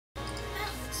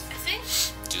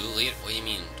What do you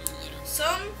mean dual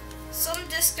layer? Some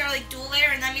discs are like dual layer,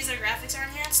 and that means their graphics are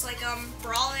enhanced. Like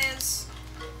Brawl is.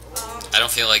 I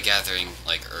don't feel like gathering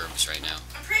like herbs right now.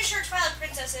 I'm pretty sure Twilight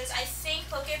Princess is. I think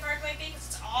Pokebird might be because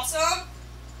it's awesome.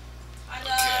 And,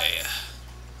 Okay.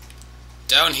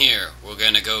 Down here, we're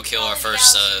gonna go kill our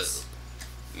first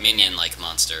minion-like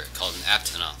monster called an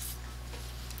Aptonoth.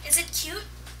 Is it cute?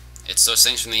 It's those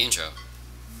things from the intro.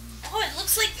 Oh, it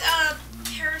looks like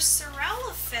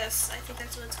Parasaurolophus. I think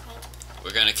that's what it's called.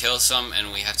 We're gonna kill some,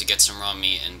 and we have to get some raw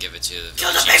meat and give it to the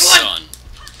Kill the village big chief's one! son.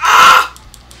 Ah!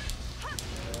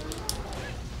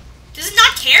 Does it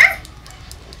not care?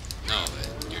 No,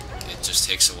 it just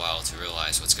takes a while to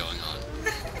realize what's going on.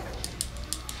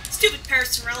 Stupid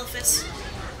Parasaurolophus.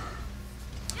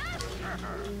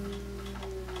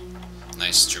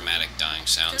 Nice dramatic dying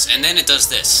sounds. And then it does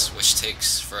this, which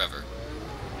takes forever.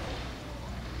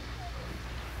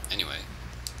 Anyway,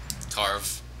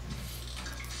 carve.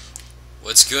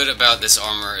 What's good about this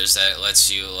armor is that it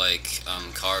lets you like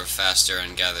carve faster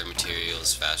and gather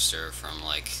materials faster from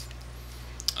like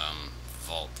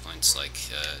vault points. Like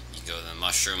you go to the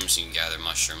mushrooms, you can gather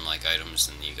mushroom-like items,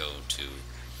 and you go to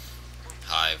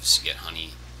hives, you get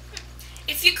honey.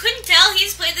 If you couldn't tell,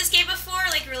 he's played this game before,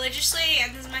 like religiously,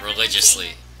 and this is my first time Religiously.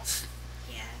 playing it.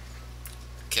 Yeah.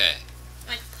 Okay.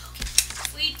 Like, okay.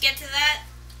 If we get to that.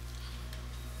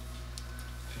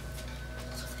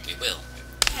 We will.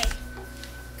 Hey.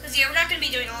 Because, yeah, we're not going to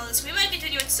be doing all this. We might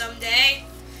continue it someday.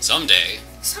 Someday.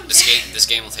 Someday. This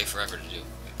game will take forever to do.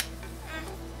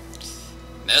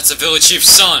 That's the village chief's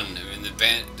son. I mean,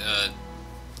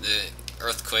 the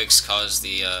earthquakes caused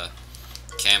the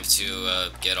camp to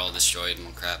get all destroyed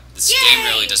and crap. This Yay! game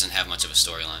really doesn't have much of a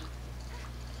storyline.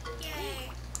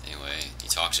 Yay. Anyway, you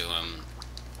talk to him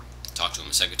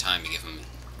a second time, you give him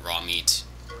raw meat,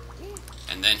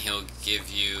 and then he'll give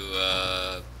you,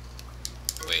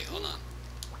 wait, hold on.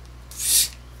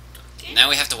 Okay. Now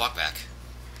we have to walk back.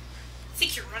 I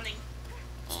think you're running.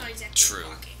 It's Well, not exactly true.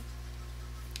 walking.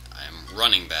 I'm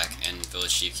running back, and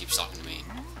village chief keeps talking to me.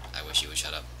 I wish he would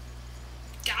shut up.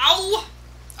 Go!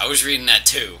 I was reading that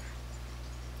too.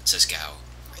 It says Gao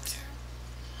right there.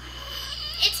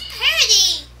 It's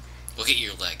pretty! Look at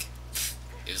your leg.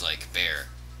 It was like bear.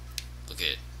 Look at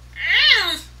it.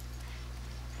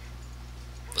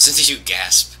 Listen to you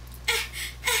gasp.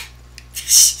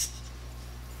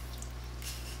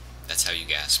 That's how you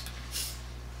gasp.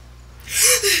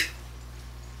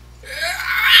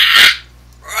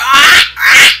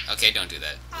 Okay, don't do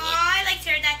that. I like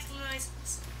pterodactyl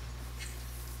noises.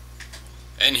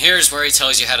 And here's where he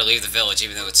tells you how to leave the village,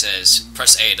 even though it says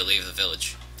press A to leave the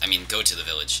village. I mean, go to the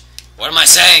village. What am I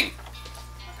saying?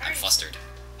 I'm flustered.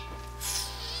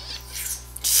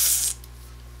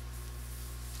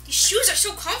 These shoes are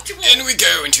so comfortable. In we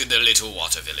go into the little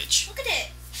water village. Look at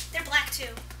it. They're black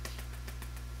too.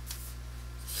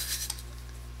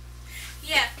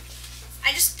 Yeah.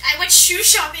 I went shoe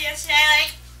shopping yesterday,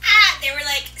 they were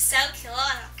like so cool.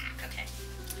 Okay.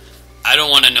 I don't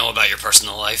want to know about your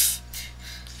personal life.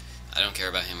 I don't care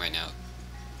about him right now.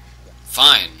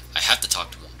 Fine, I have to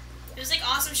talk to him. It was like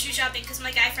awesome shoe shopping because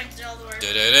my guy friend did all the work.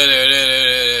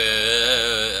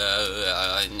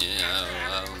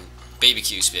 Baby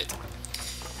Q spit.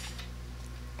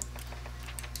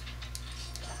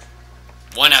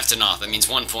 One Aptonoth, that means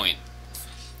 1 point.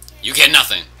 You get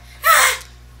nothing.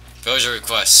 Villager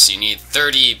requests, you need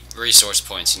 30 resource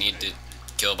points. You need to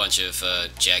kill a bunch of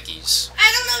jackies.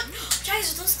 I don't know.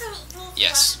 Guys, are those the little...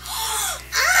 Yes.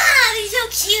 They're so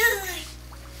cute.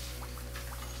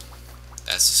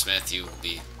 That's the smith. He will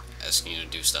be asking you to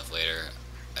do stuff later.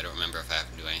 I don't remember if I have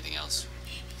to do anything else.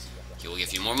 He will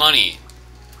give you more money.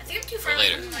 I think I'm too far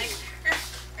later.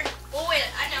 Oh wait,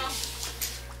 I know.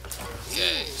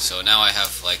 Okay, so now I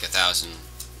have like 1,000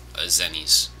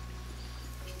 zennies.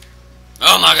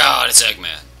 Oh my god, it's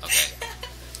Eggman. Okay.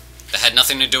 That had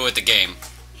nothing to do with the game.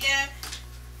 Yeah.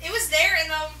 It was there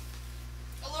and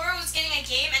Allura was getting a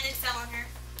game and it fell on her.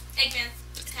 Eggman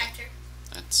attacked her.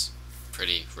 That's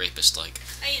pretty rapist-like.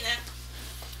 You know.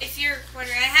 If you're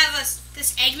wondering, I have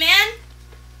this Eggman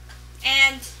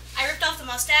and I ripped off the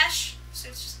mustache. So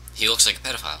it's just... He looks like a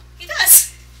pedophile. He does.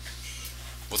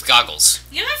 With goggles.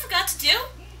 You know what I forgot to do?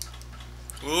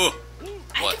 Ooh.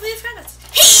 I What? completely forgot that.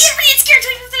 Hey, everybody, it's Scared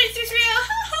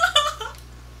 2330.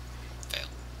 Fail.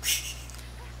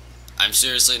 I'm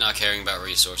seriously not caring about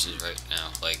resources right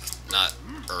now. Like, not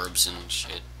herbs and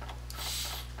shit.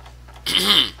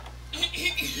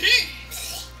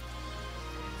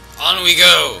 On we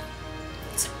go!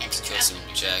 Some extra Kill some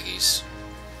jackies.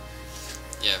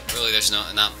 Yeah, really, there's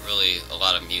not really a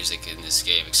lot of music in this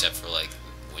game except for like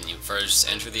when you first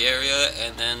enter the area,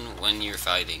 and then when you're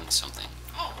fighting something.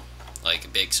 Oh. Like a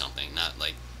big something, not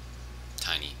like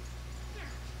tiny.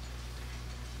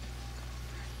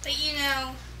 But you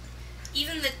know,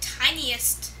 even the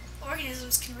tiniest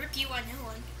organisms can rip you a new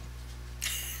one.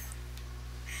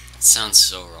 It sounds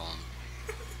so wrong.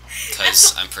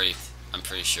 Cause I'm pretty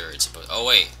sure it's supposed. Oh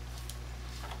wait.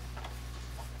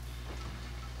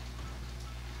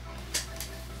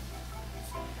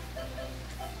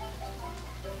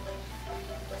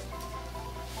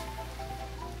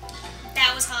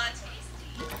 That was hot.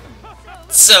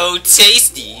 So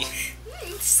tasty.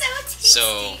 So tasty.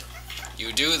 So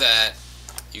you do that.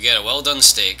 You get a well done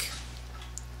steak.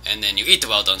 And then you eat the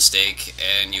well done steak,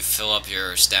 and you fill up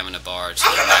your stamina bar to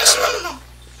the maximum.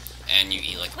 And you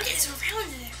eat like a What pig. is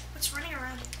around there? What's running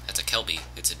around it? That's a kelpie.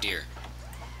 It's a deer.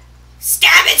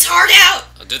 Stab its heart out!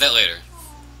 I'll do that later.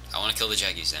 I want to kill the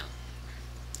jaggies now.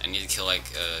 I need to kill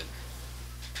like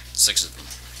 6 of them.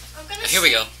 I'm gonna Here we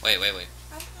see. go. Wait. I'm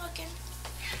looking.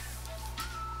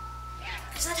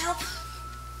 Does that help?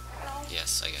 No.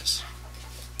 Yes, I guess.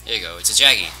 Here you go. It's a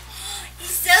jaggy. He's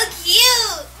so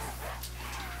cute!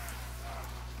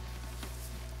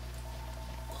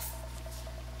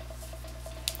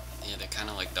 Yeah, they're kind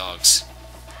of like dogs.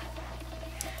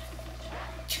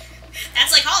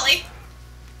 That's like Holly.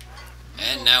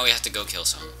 And now we have to go kill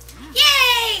some.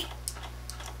 Yay!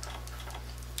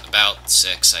 About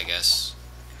 6, I guess.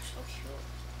 So cute.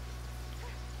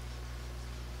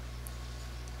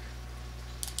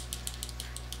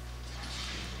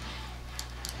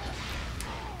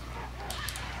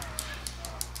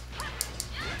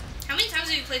 How many times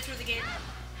have you played through the game?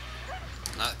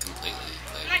 Not completely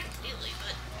played. Not completely,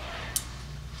 but...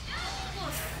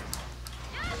 Oof.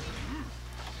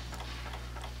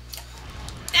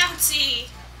 Bouncy!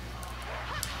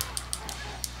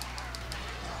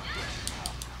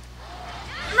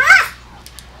 Ah!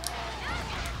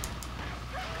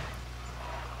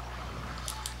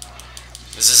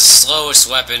 This is the slowest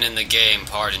weapon in the game,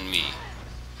 pardon me.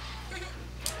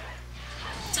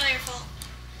 It's all your fault.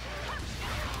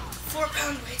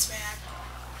 4-pound weights back.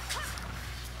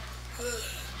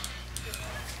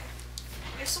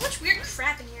 There's so much weird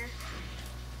crap in here.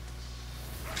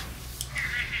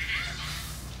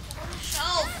 On the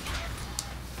shelf.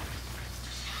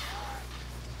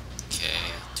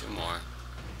 Okay, 2 more.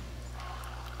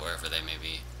 Wherever they may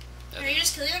be. Are you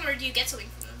just killing them, or do you get something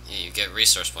from them? Yeah, you get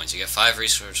resource points. You get 5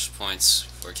 resource points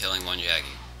for killing 1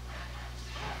 jaggy.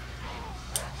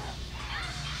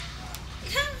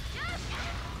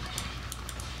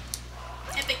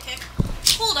 Epic kick.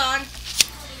 Hold on. Let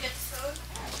me get the phone.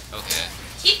 Okay.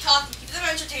 Keep talking. Keep them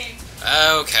entertained.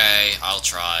 Okay, I'll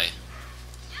try.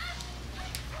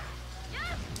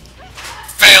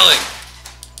 Failing!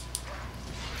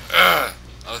 Ugh.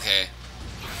 Okay.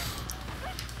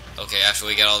 Okay, after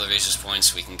we get all the resource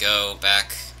points, we can go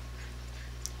back.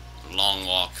 Long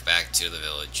walk back to the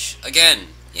village. Again!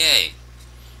 Yay!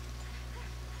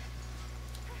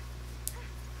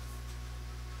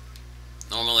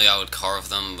 Normally I would carve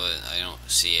them, but I don't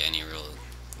see any real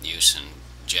use in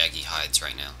jaggy hides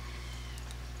right now.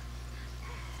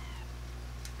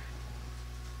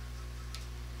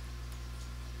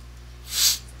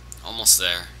 Almost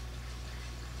there.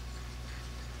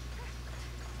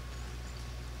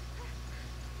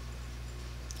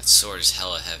 That sword is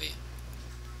hella heavy.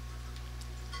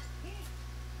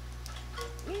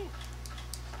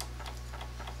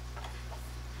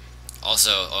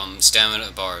 Also,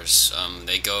 stamina bars,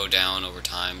 they go down over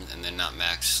time, and they're not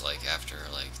maxed, like, after,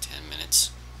 like, 10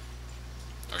 minutes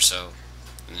or so.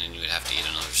 And then you would have to eat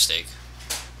another steak.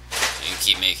 You can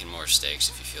keep making more steaks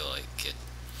if you feel like it.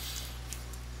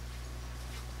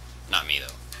 Not me,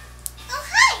 though. Oh,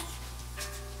 hi!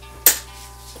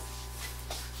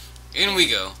 In we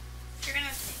go. You're gonna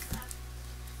think that.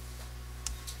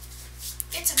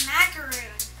 It's a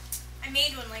macaroon. I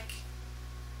made one, like...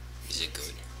 Is it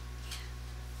good?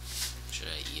 Should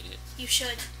I eat it? You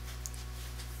should.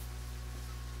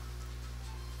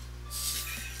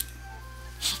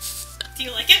 Do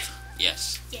you like it?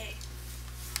 Yes. Yay.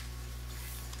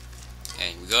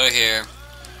 Okay, we go to here.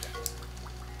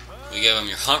 We give them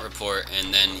your hunt report,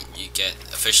 and then you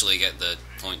officially get the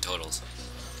point totals.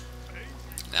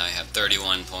 Now I have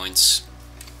 31 points.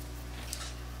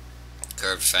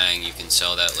 Curved Fang, you can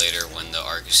sell that later when the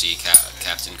Argosy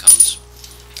captain comes.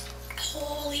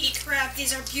 Holy crap,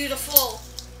 these are beautiful.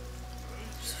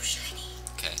 So shiny.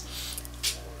 Okay.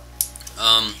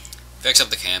 Fix up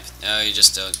the camp. Now you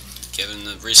just give them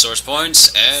the resource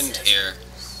points, and here.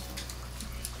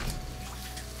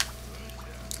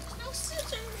 No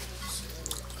scissors.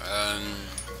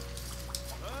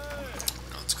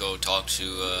 No go talk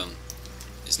to,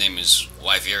 his name is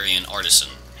Wyverian Artisan.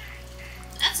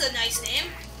 That's a nice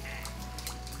name.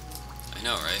 I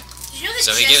know, right? Did you know that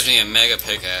So he gives me a mega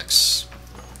pickaxe.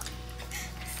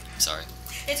 Sorry.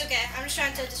 It's okay. I'm just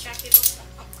trying to distract people.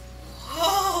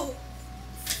 Whoa!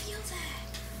 Feel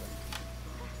that.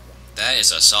 That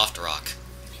is a soft rock.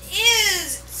 It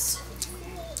is. It's so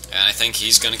cool. And I think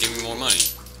he's gonna give me more money.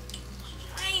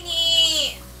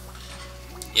 Shiny.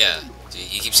 Yeah,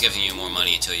 he keeps giving you more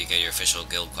money until you get your official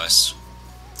guild quests.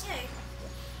 Yay.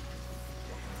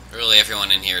 Really,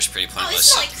 everyone in here is pretty Oh, pointless.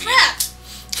 this smells like crap.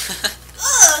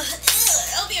 Ugh.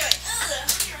 I'll be right. Ugh.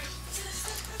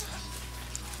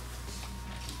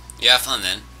 Yeah, have fun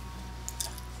then.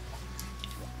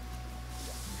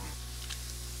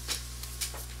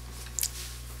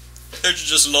 Don't you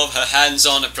just love her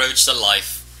hands-on approach to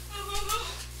life?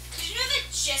 Did you know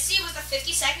that Jessie was the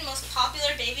 52nd most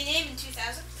popular baby name in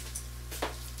 2000?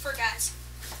 For guys.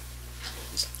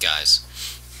 Guys.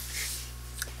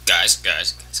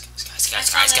 Guys.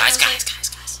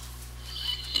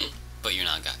 But you're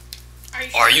not a guy. Are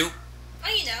you? Are you? Oh,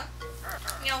 you know.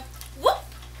 You know. Whoop.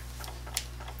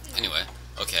 Anyway,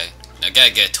 okay. Now I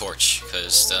gotta get a torch,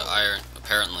 because the iron,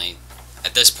 apparently,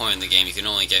 at this point in the game, you can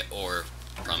only get ore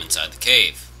from inside the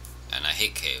cave. And I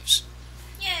hate caves.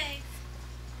 Yay.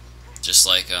 Just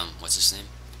like, what's his name?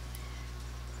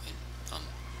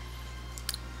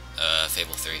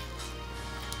 Fable 3.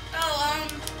 Oh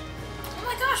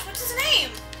my gosh, what's his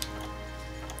name?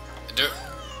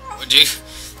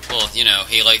 Well, you know,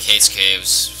 he, like, hates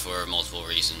caves for multiple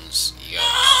reasons. You got...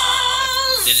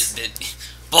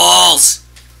 Balls!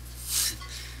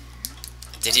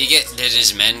 Did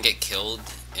his men get killed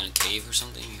in a cave or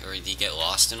something? Or did he get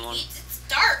lost in one? It's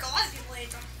dark, a lot of people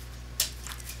hate them.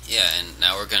 Yeah, and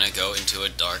now we're gonna go into a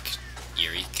dark,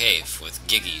 eerie cave with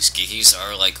Giggies. Giggies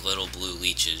are like little blue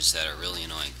leeches that are really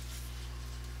annoying.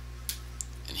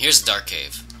 And here's the dark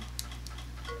cave.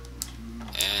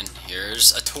 And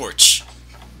here's a torch.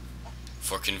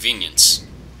 For convenience.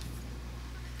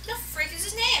 The frick is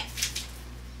his name?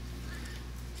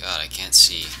 God, I can't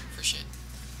see for shit.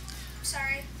 I'm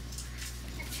sorry.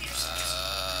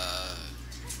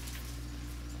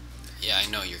 Yeah, I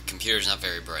know, your computer's not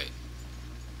very bright.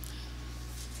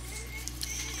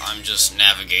 I'm just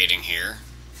navigating here,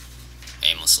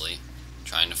 aimlessly,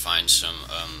 trying to find some,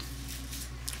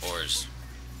 ores.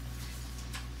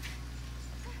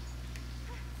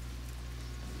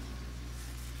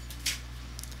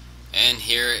 And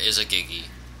here is a Giggy.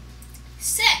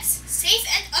 Sex, safe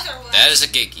and otherwise. That is a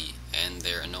Giggy, and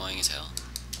they're annoying as hell.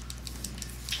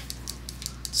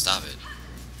 Stop it.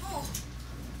 Oh.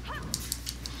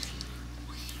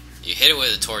 You hit it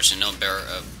with a torch and no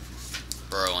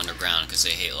burrow underground because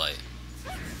they hate light.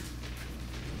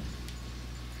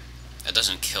 That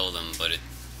doesn't kill them, but it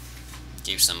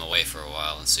keeps them away for a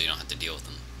while, so you don't have to deal with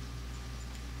them.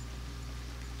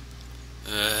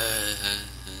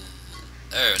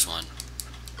 There's one.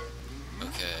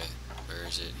 Okay, where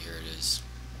is it? Here it is.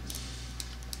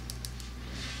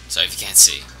 Sorry if you can't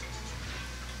see.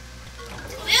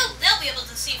 Well, they'll be able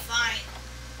to see fine.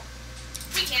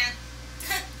 We can't.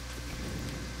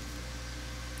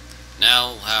 Now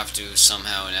we'll have to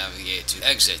somehow navigate to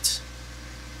exit.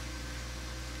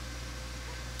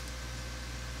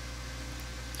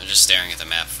 I'm just staring at the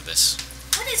map for this.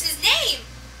 What is his name?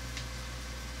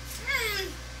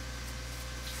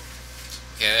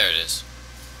 Okay, there it is.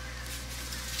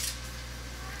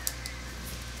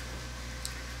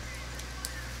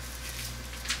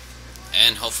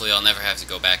 And hopefully I'll never have to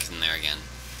go back in there again.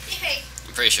 Yay.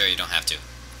 I'm pretty sure you don't have to.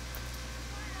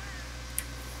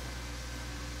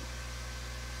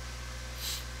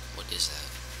 What is that?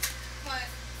 What?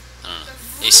 I don't know.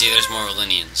 You see, there's more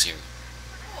Linians here.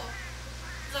 Oh.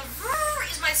 The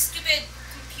vrrr is my stupid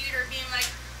computer being like,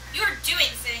 you're doing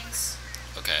things.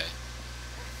 Okay.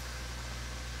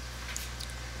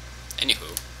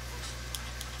 Anywho.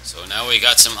 So now we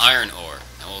got some iron ore.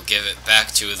 And we'll give it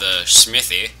back to the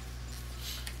smithy.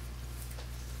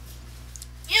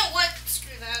 You know what?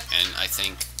 Screw that. And I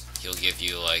think he'll give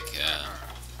you, like,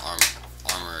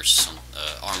 armor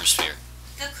sphere.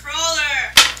 The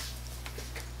crawler.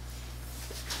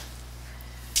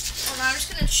 Hold on, I'm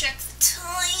just gonna check the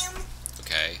time.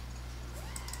 Okay.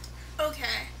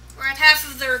 Okay. We're at half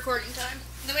of the recording time.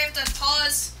 Then we have to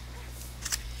pause.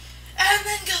 And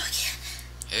then go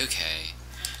again. Okay.